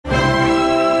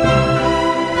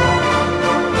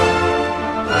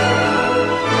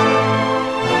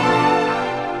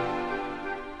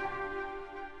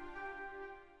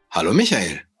Hallo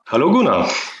Michael. Hallo Gunnar.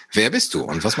 Wer bist du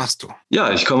und was machst du?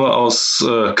 Ja, ich komme aus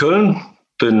Köln,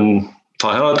 bin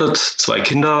verheiratet, 2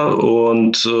 Kinder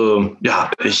und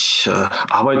ich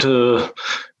arbeite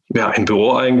im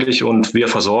Büro eigentlich und wir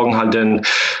versorgen halt den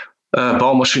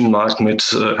Baumaschinenmarkt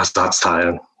mit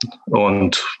Ersatzteilen.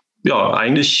 Und ja,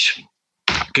 eigentlich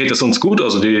geht es uns gut.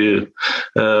 Also die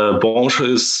Branche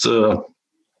ist,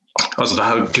 also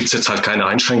da gibt es jetzt halt keine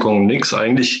Einschränkungen, nichts.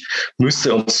 Eigentlich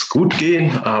müsste uns gut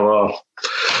gehen, aber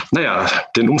naja,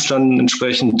 den Umständen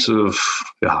entsprechend,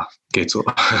 geht so.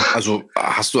 Also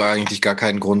hast du eigentlich gar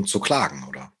keinen Grund zu klagen,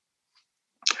 oder?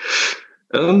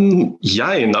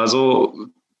 Jein, also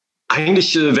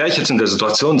eigentlich wäre ich jetzt in der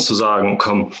Situation zu sagen,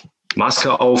 komm,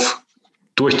 Maske auf,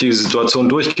 durch die Situation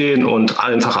durchgehen und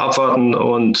einfach abwarten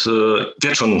und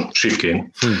wird schon schief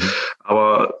gehen.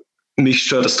 Aber mich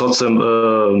stört es trotzdem,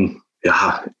 wie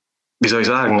soll ich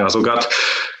sagen, also gerade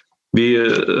wie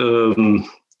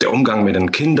der Umgang mit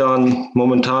den Kindern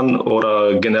momentan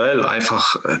oder generell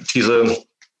einfach diese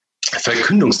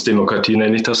Verkündungsdemokratie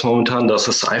nenne ich das momentan, dass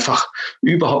es einfach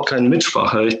überhaupt kein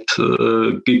Mitspracherecht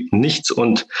gibt, nichts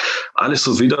und alles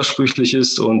so widersprüchlich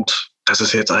ist und das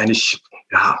ist jetzt eigentlich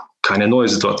keine neue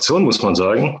Situation, muss man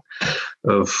sagen.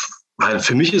 Weil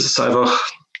für mich ist es einfach,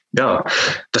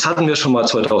 das hatten wir schon mal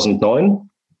 2009.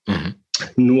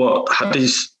 Nur habe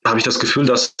ich das Gefühl,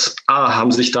 dass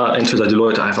haben sich da entweder die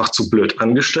Leute einfach zu blöd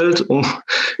angestellt, um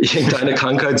irgendeine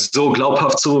Krankheit so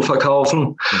glaubhaft zu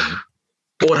verkaufen,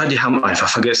 oder die haben einfach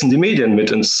vergessen, die Medien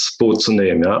mit ins Boot zu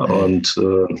nehmen. Ja? Und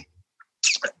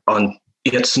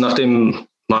jetzt, nachdem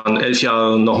man 11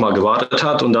 Jahre nochmal gewartet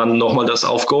hat und dann nochmal das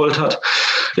aufgeholt hat,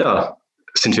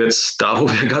 sind wir jetzt da, wo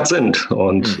wir gerade sind.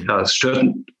 Und es stört.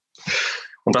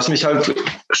 Und was mich halt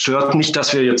stört, nicht,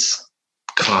 dass wir jetzt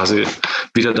quasi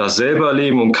wieder dasselbe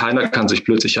erleben und keiner kann sich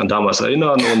plötzlich an damals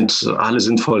erinnern und alle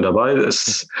sind voll dabei.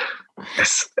 Es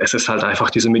ist halt einfach,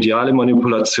 diese mediale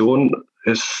Manipulation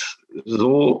ist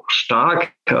so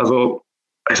stark. Also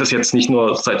es ist jetzt nicht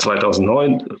nur seit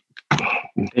 2009,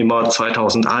 immer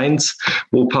 2001,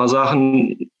 wo ein paar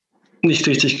Sachen nicht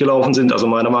richtig gelaufen sind, also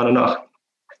meiner Meinung nach.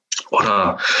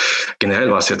 Oder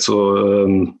generell, was jetzt so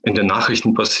in den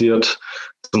Nachrichten passiert,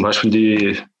 zum Beispiel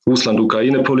die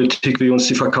Russland-Ukraine-Politik, wie uns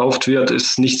die verkauft wird,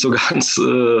 ist nicht so ganz,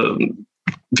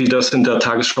 wie das in der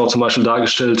Tagesschau zum Beispiel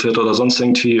dargestellt wird oder sonst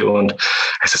irgendwie. Und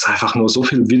es ist einfach nur so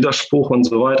viel Widerspruch und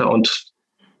so weiter. Und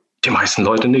die meisten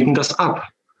Leute nicken das ab.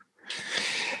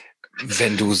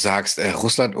 Wenn du sagst,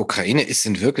 Russland, Ukraine ist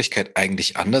in Wirklichkeit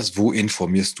eigentlich anders, wo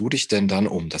informierst du dich denn dann,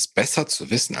 um das besser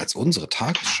zu wissen als unsere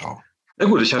Tagesschau? Ja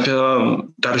gut, ich habe ja,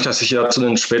 dadurch, dass ich ja zu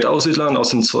den Spätaussiedlern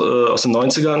aus den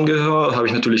 90ern gehöre, habe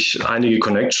ich natürlich einige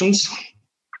Connections.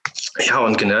 Ja,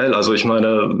 und generell, also ich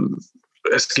meine,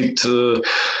 es gibt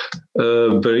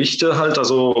Berichte halt,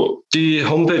 also die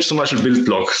Homepage zum Beispiel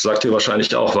Bildblog, sagt dir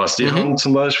wahrscheinlich auch was. Die haben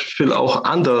zum Beispiel auch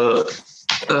andere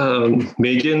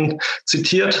Medien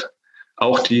zitiert,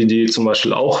 auch die zum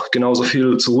Beispiel auch genauso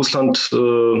viel zu Russland,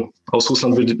 aus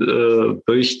Russland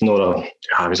berichten oder,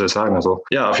 wie soll ich sagen, also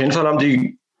auf jeden Fall haben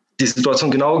die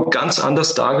Situation genau ganz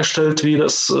anders dargestellt, wie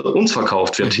das uns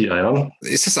verkauft wird hier. Ja.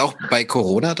 Ist es auch bei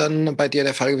Corona dann bei dir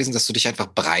der Fall gewesen, dass du dich einfach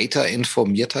breiter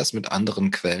informiert hast, mit anderen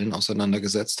Quellen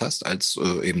auseinandergesetzt hast, als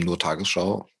eben nur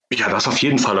Tagesschau? Ja, das auf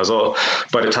jeden Fall. Also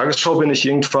bei der Tagesschau bin ich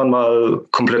irgendwann mal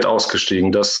komplett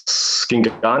ausgestiegen. Das ging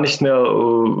gar nicht mehr.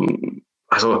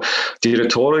 Also die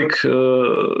Rhetorik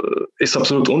ist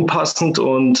absolut unpassend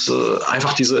und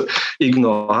einfach diese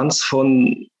Ignoranz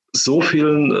von so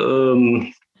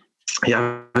vielen,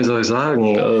 wie soll ich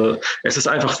sagen, es ist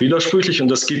einfach widersprüchlich und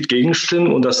es gibt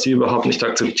Gegenstimmen und dass die überhaupt nicht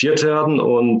akzeptiert werden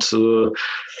und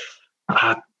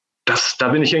da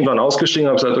bin ich irgendwann ausgestiegen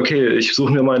und habe gesagt, okay, ich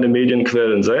suche mir meine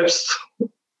Medienquellen selbst.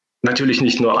 Natürlich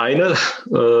nicht nur eine,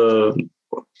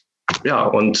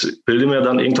 und bilde mir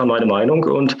dann irgendwann meine Meinung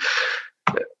und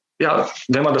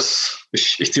wenn man das,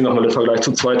 ich ziehe nochmal den Vergleich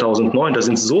zu 2009, da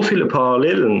sind so viele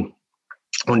Parallelen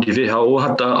und die WHO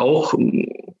hat da auch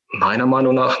meiner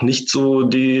Meinung nach nicht so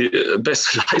die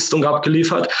beste Leistung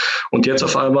abgeliefert und jetzt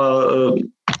auf einmal,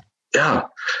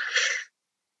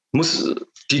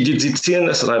 die ziehen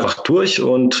es einfach durch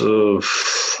und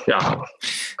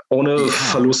ohne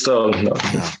Verluste.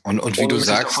 Und wie du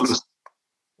sagst,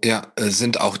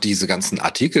 sind auch diese ganzen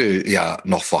Artikel ja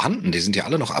noch vorhanden. Die sind ja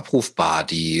alle noch abrufbar,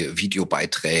 die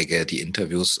Videobeiträge, die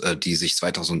Interviews, die sich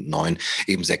 2009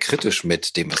 eben sehr kritisch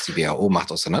mit dem, was die WHO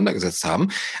macht, auseinandergesetzt haben.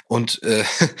 Und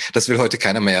das will heute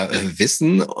keiner mehr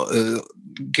wissen.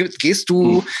 gehst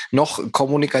du noch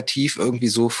kommunikativ irgendwie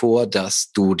so vor,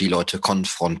 dass du die Leute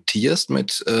konfrontierst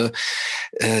mit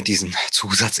diesen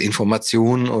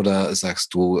Zusatzinformationen, oder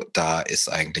sagst du, da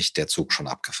ist eigentlich der Zug schon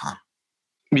abgefahren?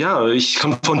 Ja, ich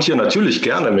konfrontiere natürlich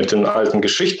gerne mit den alten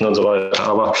Geschichten und so weiter,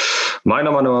 aber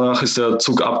meiner Meinung nach ist der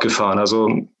Zug abgefahren.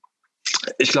 Also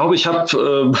ich glaube, ich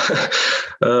habe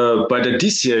bei der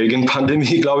diesjährigen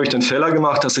Pandemie, glaube ich, den Fehler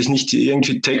gemacht, dass ich nicht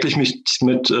irgendwie täglich mich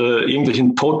mit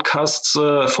irgendwelchen Podcasts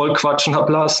vollquatschen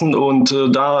habe lassen und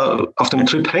da auf dem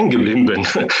Trip hängen geblieben bin.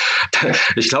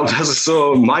 Ich glaube, das ist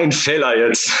so mein Fehler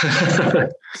jetzt.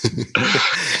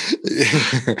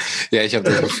 Ja, ich habe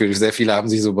das Gefühl, sehr viele haben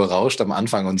sich so berauscht am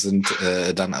Anfang und sind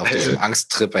dann auf diesem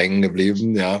Angsttrip hängen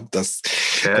geblieben. Ja, das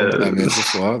kommt bei mir so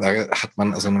vor. Da hat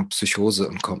man so eine Psychose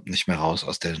und kommt nicht mehr raus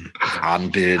aus den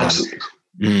Wahnbildern.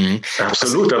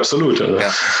 Absolut, absolut.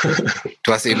 Ja.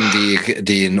 Du hast eben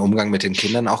den Umgang mit den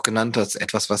Kindern auch genannt. Das ist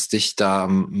etwas, was dich da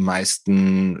am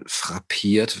meisten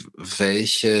frappiert.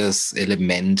 Welches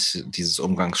Element dieses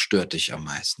Umgangs stört dich am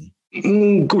meisten?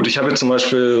 Gut, ich habe jetzt zum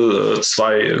Beispiel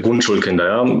 2 Grundschulkinder.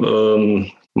 Ja.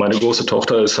 Meine große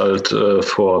Tochter ist halt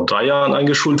vor 3 Jahren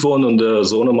eingeschult worden und der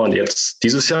Sohnemann jetzt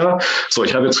dieses Jahr. So,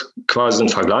 ich habe jetzt quasi einen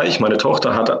Vergleich. Meine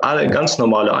Tochter hatte alle ganz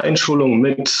normale Einschulungen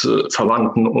mit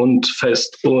Verwandten und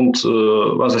Fest und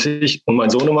was weiß ich. Und mein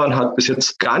Sohnemann hat bis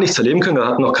jetzt gar nichts erleben können. Er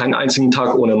hat noch keinen einzigen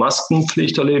Tag ohne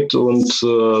Maskenpflicht erlebt. Und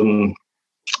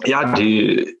ja,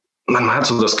 man hat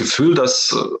so das Gefühl,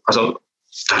 dass, also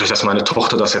dadurch, dass meine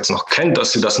Tochter das jetzt noch kennt,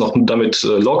 dass sie das noch damit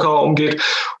locker umgeht.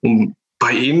 Und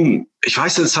bei ihm, ich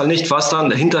weiß jetzt halt nicht, was dann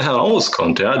hinterher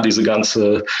rauskommt, ja, diese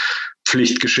ganze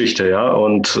Pflichtgeschichte, ja.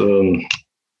 Und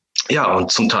ja,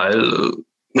 und zum Teil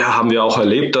ja, haben wir auch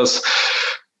erlebt, dass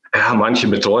ja, manche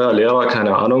Betreuer, Lehrer,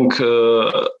 keine Ahnung,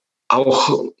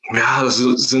 auch ja,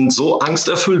 sind so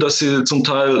angsterfüllt, dass sie zum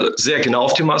Teil sehr genau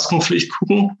auf die Maskenpflicht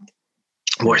gucken,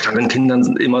 wo ich dann den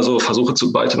Kindern immer so versuche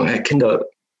zu beibringen, hey Kinder,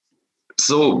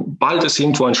 sobald es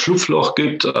irgendwo ein Schlupfloch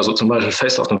gibt, also zum Beispiel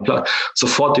fest auf dem Platz,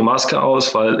 sofort die Maske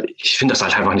aus, weil ich finde das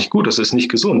halt einfach nicht gut, das ist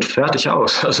nicht gesund, fertig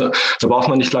aus. Also da braucht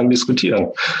man nicht lange diskutieren.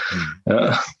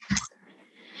 Ja.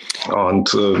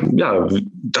 Und ja,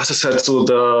 das ist halt so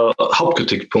der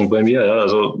Hauptkritikpunkt bei mir. Ja.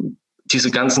 Also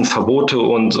diese ganzen Verbote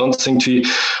und sonst irgendwie.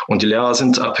 Und die Lehrer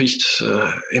sind erpicht,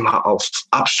 immer auf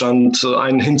Abstand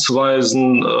einen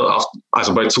hinzuweisen,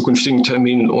 also bei zukünftigen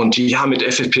Terminen und ja, mit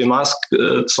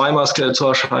FFP2-Maske zu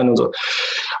erscheinen und so.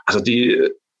 Also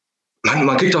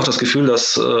man kriegt auch das Gefühl,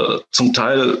 dass zum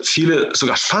Teil viele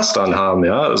sogar Spaß daran haben,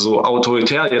 ja, so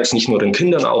autoritär jetzt nicht nur den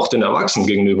Kindern, auch den Erwachsenen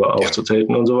gegenüber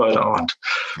aufzutreten und so weiter. Und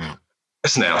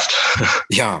es nervt.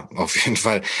 Ja, auf jeden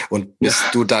Fall. Und bist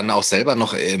du dann auch selber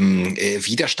noch im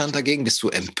Widerstand dagegen? Bist du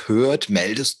empört?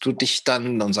 Meldest du dich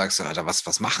dann und sagst, Alter,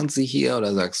 was machen Sie hier?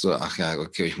 Oder sagst du, ach ja,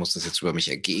 okay, ich muss das jetzt über mich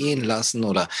ergehen lassen?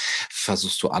 Oder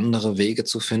versuchst du andere Wege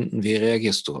zu finden? Wie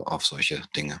reagierst du auf solche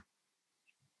Dinge?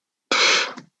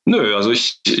 Nö, also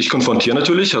ich konfrontiere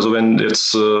natürlich. Also wenn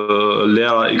jetzt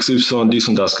Lehrer XY dies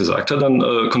und das gesagt hat,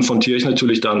 dann konfrontiere ich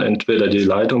natürlich dann entweder die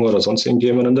Leitung oder sonst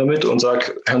irgendjemanden damit und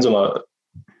sage, hören Sie mal,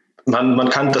 man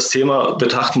kann das Thema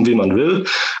betrachten, wie man will,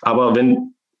 aber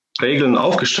wenn Regeln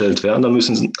aufgestellt werden, dann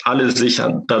müssen alle sich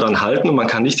daran halten und man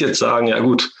kann nicht jetzt sagen, ja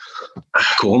gut,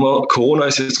 Corona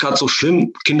ist jetzt gerade so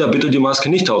schlimm, Kinder bitte die Maske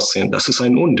nicht ausziehen. Das ist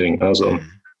ein Unding. Also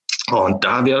und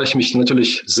da wehre ich mich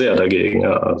natürlich sehr dagegen.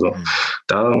 Ja. Also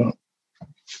da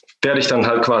werde ich dann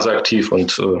halt quasi aktiv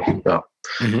und ja.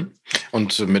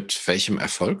 Und mit welchem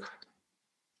Erfolg?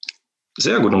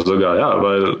 Sehr gut und sogar, ja,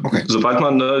 weil sobald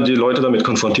man die Leute damit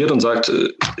konfrontiert und sagt,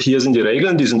 hier sind die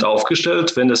Regeln, die sind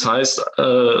aufgestellt, wenn es heißt,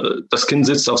 das Kind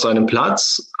sitzt auf seinem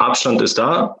Platz, Abstand ist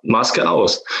da, Maske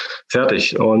aus,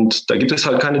 fertig. Und da gibt es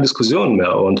halt keine Diskussionen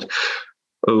mehr. Und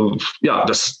ja,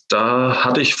 da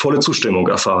hatte ich volle Zustimmung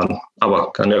erfahren.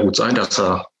 Aber kann ja gut sein, dass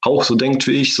er auch so denkt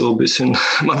wie ich, so ein bisschen,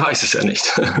 man weiß es ja nicht.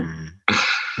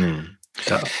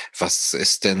 Ja. Was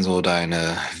ist denn so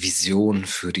deine Vision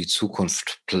für die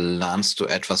Zukunft? Planst du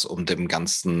etwas, um dem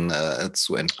Ganzen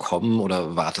zu entkommen,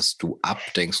 oder wartest du ab?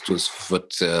 Denkst du, es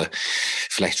wird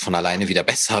vielleicht von alleine wieder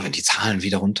besser, wenn die Zahlen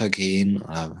wieder runtergehen?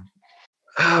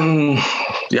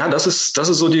 Ja, das ist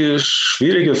so die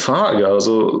schwierige Frage.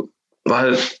 Also,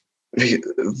 weil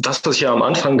das, was ich ja am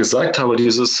Anfang gesagt habe,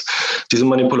 diese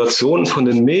Manipulationen von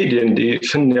den Medien, die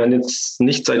finden ja jetzt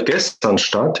nicht seit gestern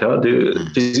statt, ja,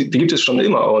 die gibt es schon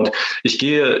immer. Und ich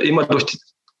gehe immer durch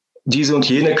diese und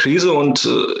jene Krise und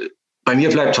bei mir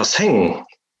bleibt was hängen.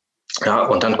 Ja,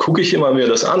 und dann gucke ich immer mir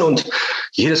das an und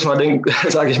jedes Mal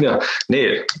sage ich mir,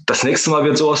 nee, das nächste Mal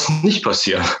wird sowas nicht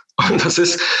passieren. Und das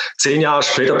ist 10 Jahre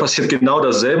später passiert genau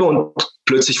dasselbe und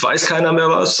plötzlich weiß keiner mehr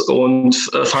was und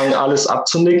fangen alles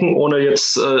abzunicken, ohne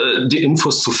jetzt die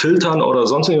Infos zu filtern oder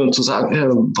sonst irgendwie und zu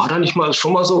sagen, war da nicht mal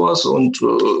schon mal sowas und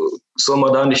soll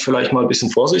man da nicht vielleicht mal ein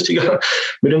bisschen vorsichtiger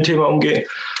mit dem Thema umgehen?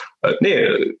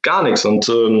 Nee, gar nichts. Und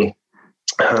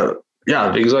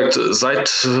ja, wie gesagt, seit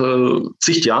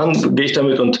zig Jahren gehe ich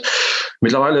damit und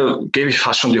mittlerweile gebe ich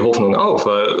fast schon die Hoffnung auf,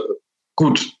 weil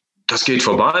gut, das geht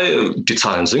vorbei, die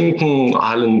Zahlen sinken,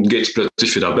 allen geht es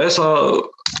plötzlich wieder besser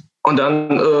und dann,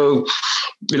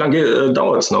 wie lange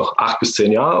dauert es noch? 8 bis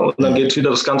 10 Jahre und dann geht wieder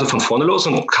das Ganze von vorne los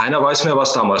und keiner weiß mehr,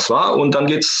 was damals war und dann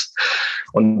geht's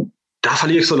und da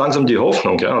verliere ich so langsam die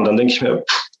Hoffnung, ja, und dann denke ich mir,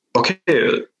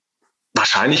 okay,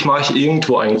 wahrscheinlich mache ich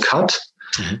irgendwo einen Cut,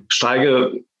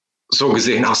 steige so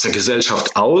gesehen aus der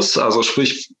Gesellschaft aus, also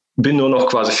sprich, bin nur noch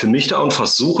quasi für mich da und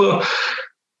versuche,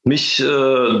 mich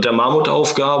der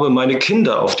Mammutaufgabe, meine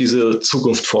Kinder auf diese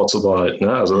Zukunft vorzubereiten.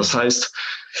 Ne? Also das heißt,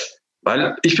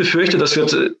 weil ich befürchte, das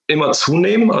wird immer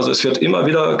zunehmen, also es wird immer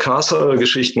wieder krassere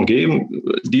Geschichten geben,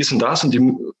 dies und das, und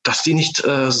dass die nicht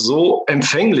so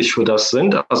empfänglich für das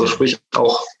sind, also sprich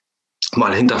auch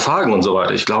mal hinterfragen und so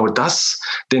weiter. Ich glaube, das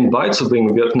denen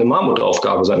beizubringen, wird eine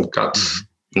Mammutaufgabe sein, gerade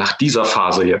nach dieser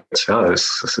Phase jetzt. Ja,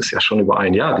 das ist ja schon über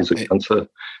ein Jahr, diese ganze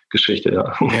Geschichte.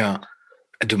 Ja. Ja.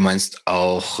 Du meinst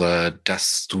auch,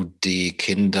 dass du die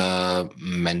Kinder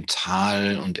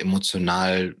mental und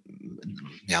emotional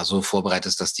ja so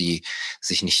vorbereitest, dass die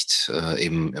sich nicht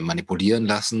eben manipulieren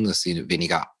lassen, dass sie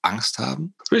weniger Angst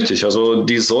haben? Richtig, also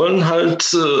die sollen halt,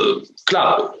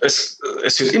 klar, es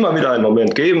wird immer wieder einen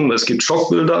Moment geben, es gibt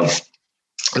Schockbilder,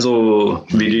 so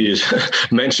wie die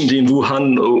Menschen, die in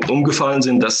Wuhan umgefallen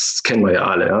sind, das kennen wir ja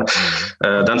alle.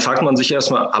 Ja. Dann fragt man sich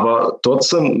erstmal, aber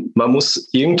trotzdem,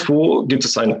 gibt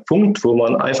es einen Punkt, wo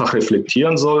man einfach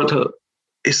reflektieren sollte,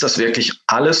 ist das wirklich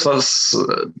alles, was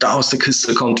da aus der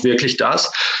Kiste kommt, wirklich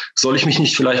das? Soll ich mich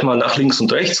nicht vielleicht mal nach links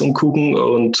und rechts umgucken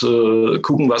und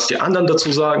gucken, was die anderen dazu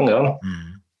sagen? Ja?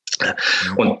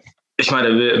 Und ich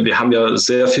meine, wir haben ja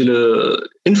sehr viele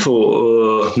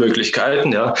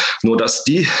Infomöglichkeiten, ja. Nur dass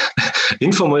die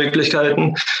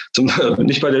Infomöglichkeiten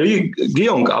nicht bei der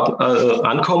Regierung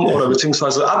ankommen oder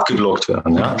beziehungsweise abgeblockt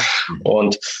werden, ja.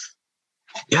 Und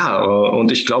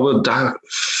ich glaube, da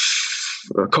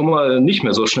kommen wir nicht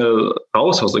mehr so schnell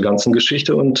raus aus der ganzen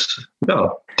Geschichte und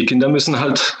ja, die Kinder müssen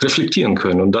halt reflektieren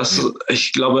können. Und das,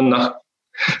 ich glaube,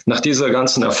 nach dieser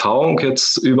ganzen Erfahrung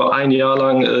jetzt über ein Jahr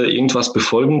lang irgendwas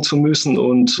befolgen zu müssen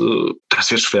und das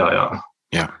wird schwer, ja.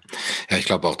 Ja, ich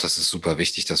glaube auch, das ist super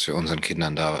wichtig, dass wir unseren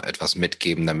Kindern da etwas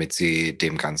mitgeben, damit sie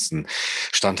dem Ganzen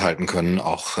standhalten können,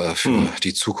 auch für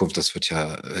die Zukunft. Das wird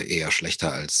ja eher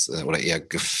schlechter oder eher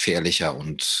gefährlicher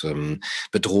und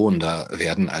bedrohender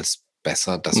werden als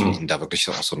besser, dass wir ihnen da wirklich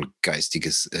auch so ein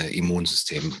geistiges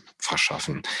Immunsystem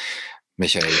verschaffen.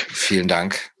 Michael, vielen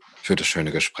Dank für das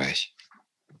schöne Gespräch.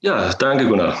 Ja, danke,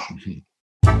 Gunnar.